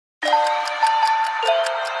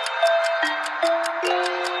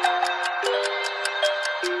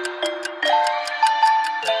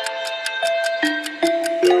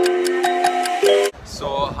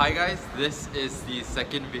guys, this is the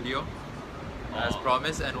second video as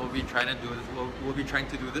promised, and we'll be trying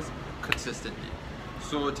to do this consistently.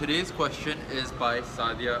 So today's question is by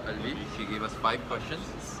Sadia Alvi. She gave us 5 questions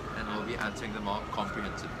and we'll be answering them all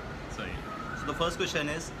comprehensively. So the first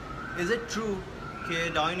question is it true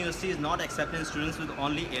that Dow University is not accepting students with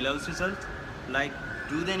only A-levels results? Like,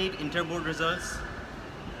 do they need inter-board results?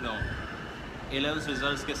 No. A-levels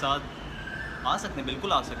results के साथ आ सकते हैं,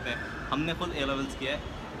 बिल्कुल आ सकते हैं. हमने खुद A-levels किया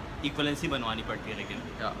है, equivalency बनवानी पड़ती है लेकिन.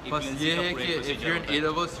 Plus ये है कि if you're an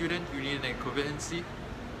A-level student, you need an equivalency,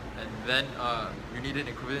 and then you need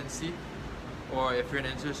an equivalency, or if you're an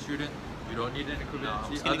inter student, you don't need an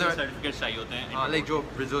equivalency. Other certificates चाहिए होते हैं. Like जो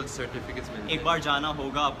result certificates मिलते हैं. एक बार जाना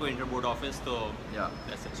होगा आपको inter-board office तो. Yeah.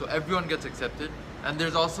 So everyone gets accepted, and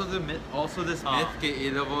there's also this myth कि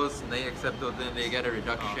A-levels नहीं accept होते हैं, they get a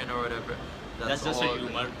reduction or whatever. That's just a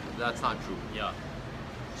humor. That's not true. Yeah.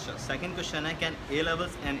 Second question है, can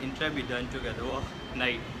A-levels and inter be done together? Oh,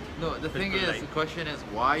 नहीं. No, the thing is, the question is,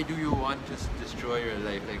 why do you want to destroy your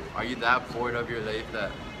life? Like, are you that bored of your life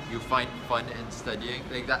that you find fun in studying?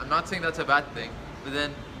 Like that, I'm not saying that's a bad thing, but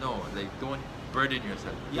then no, like don't burden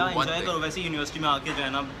yourself. Yeah, enjoy करो. वैसे university में आके जो है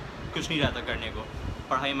ना कुछ नहीं रहता करने को,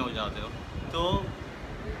 पढ़ाई में हो जाते हो. तो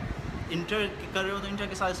इंटर कर रहे हो तो इंटर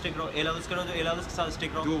के साथ स्टिक रहो. A-levels करो तो A-levels के साथ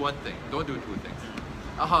स्टिक रहो. Do one thing, don't do 2 things.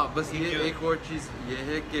 बस ये एक और चीज़ ये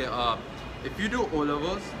है कि if you do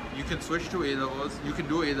O-levels, you can switch to A-levels. You can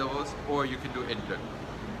do A-levels or you can do inter.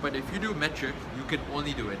 But if you do metric, you can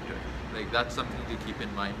only do inter. Like that's something to keep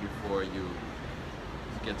in mind before you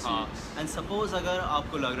get serious. And suppose अगर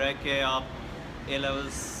आपको लग रहा है कि आप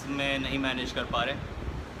A-levels में नहीं manage कर पा रहे,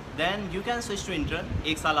 then you can switch to inter.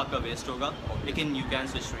 एक साल आपका waste होगा, लेकिन you can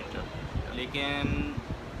switch to inter. लेकिन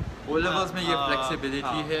O-levels में ये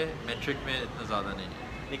flexibility है, metric में इतना ज़्यादा नहीं है.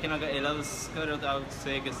 लेकिन अगर A-levels कर रहे हो तो I would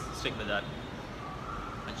say कि stick with that.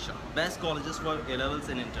 अच्छा. Best colleges for A-levels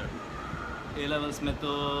and inter. A-levels में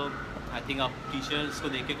तो I think आप teachers को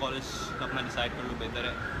देख के college अपना decide कर लो बेहतर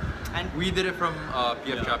है. And we did it from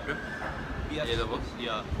PF chapter. A-levels.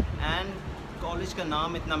 Yeah. And college का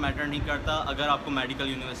नाम इतना matter नहीं करता अगर आपको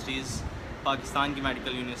medical universities, पाकिस्तान की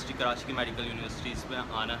medical university, कराची की medical universities में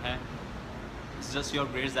आना है. It's just your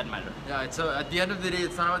grades that matter. Yeah, it's at the end of the day,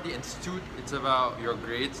 it's not about the institute. It's about your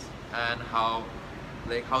grades and how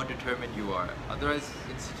determined you are. Otherwise,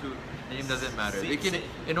 institute name doesn't matter.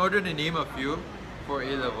 In order to name a few for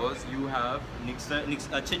A-levels, you have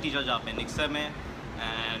अच्छे teachers जहाँ पे Nixer में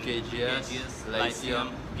and KGS,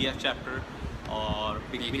 Lyceum, PF chapter और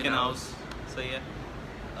Beacon House. सही है.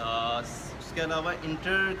 उसके अलावा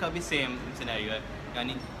inter का भी same scenario है.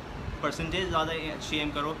 यानी percentage ज़्यादा अच्छी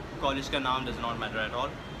aim करो, college का नाम does not matter at all.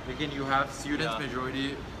 लेकिन you have students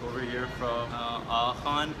majority over here from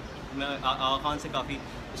Agha Khan से काफ़ी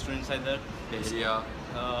students हैं इधर.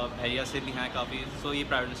 area से भी हैं काफ़ी. So ये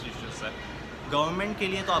private institutions है. Government के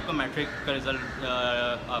लिए तो आपका metric का result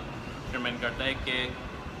आप determine करता है कि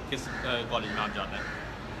किस college में आप जाते हैं.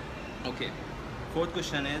 Okay. Fourth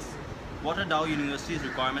question is, what are Dow University's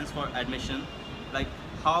requirements for admission? Like,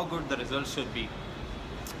 how good the results should be?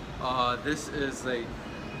 This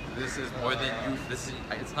is more than you.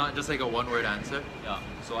 It's not just like a one-word answer. Yeah.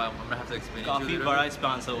 So I'm gonna have to explain it to काफी you. बड़ा इसका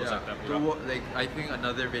answer हो सकता है. So like I think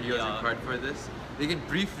another video is required for this. They can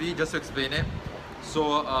briefly just to explain it. So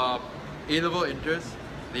A-level inters,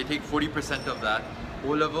 they take 40% of that.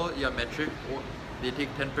 O-level metric, they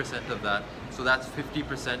take 10% of that. So that's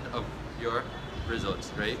 50% of your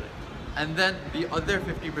results, right? And then the other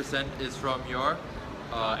 50% is from your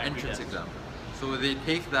entrance exam. So they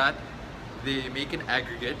take that, they make an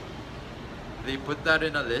aggregate, they put that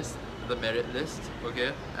in a list, the merit list, okay?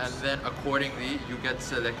 And then accordingly you get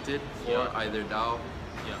selected for either Dow,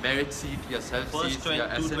 merit seat, या self seat, या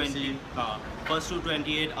SMC. First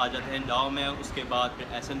 228 आ जाते हैं Dow में, उसके बाद फिर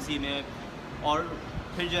SMC में, और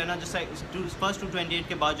फिर जो है ना first 228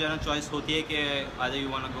 के बाद जो है ना choice होती है कि either you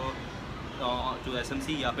wanna go to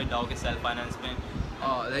SMC या फिर Dow के self finance में.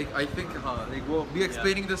 Like I think like we'll be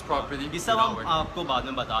explaining this properly. ये सब हम आपको बाद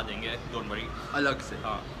में बता देंगे, don't worry. अलग से.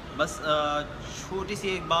 बस छोटी सी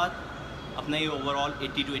एक बात, अपना ये overall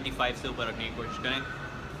 80 to 85 से ऊपर रखने की कोशिश करें,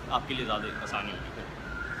 आपके लिए ज़्यादा आसानी होगी फिर.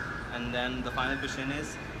 And then the final question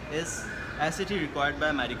is SAT required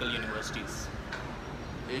by medical universities?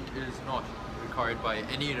 It is not required by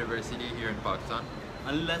any university here in Pakistan.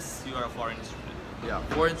 Unless you are a foreign student. Yeah,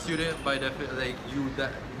 foreign student by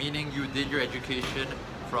meaning you did your education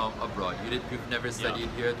from abroad. You've never studied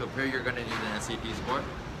here, so here you're gonna need an SAT score.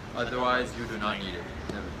 Otherwise, you do not need it.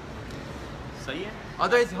 Never. So yeah.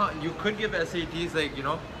 Otherwise, you could give SATs. Like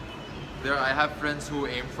I have friends who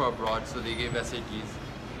aim for abroad, so they gave SATs.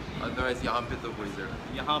 Otherwise यहाँ पे तो कोई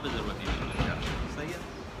ज़रूरत यहाँ पे ज़रूरत ही नहीं है। सही है।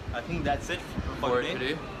 I think that's it for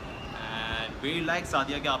today. And we like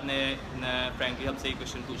Sadia कि आपने frankly हमसे एक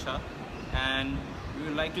question पूछा, and we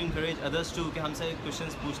would like to encourage others too कि हमसे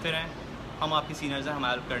questions पूछते रहें। हम आपके seniors हैं, हम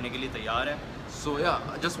help करने के लिए तैयार हैं। So yeah,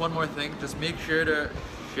 just one more thing. Just make sure to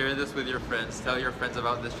share this with your friends. Tell your friends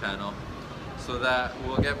about this channel, so that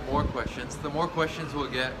we'll get more questions. The more questions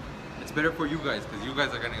we'll get, it's better for you guys because you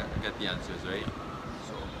guys are gonna get the answers, right?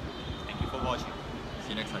 So Thank you for watching. see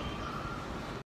you next time.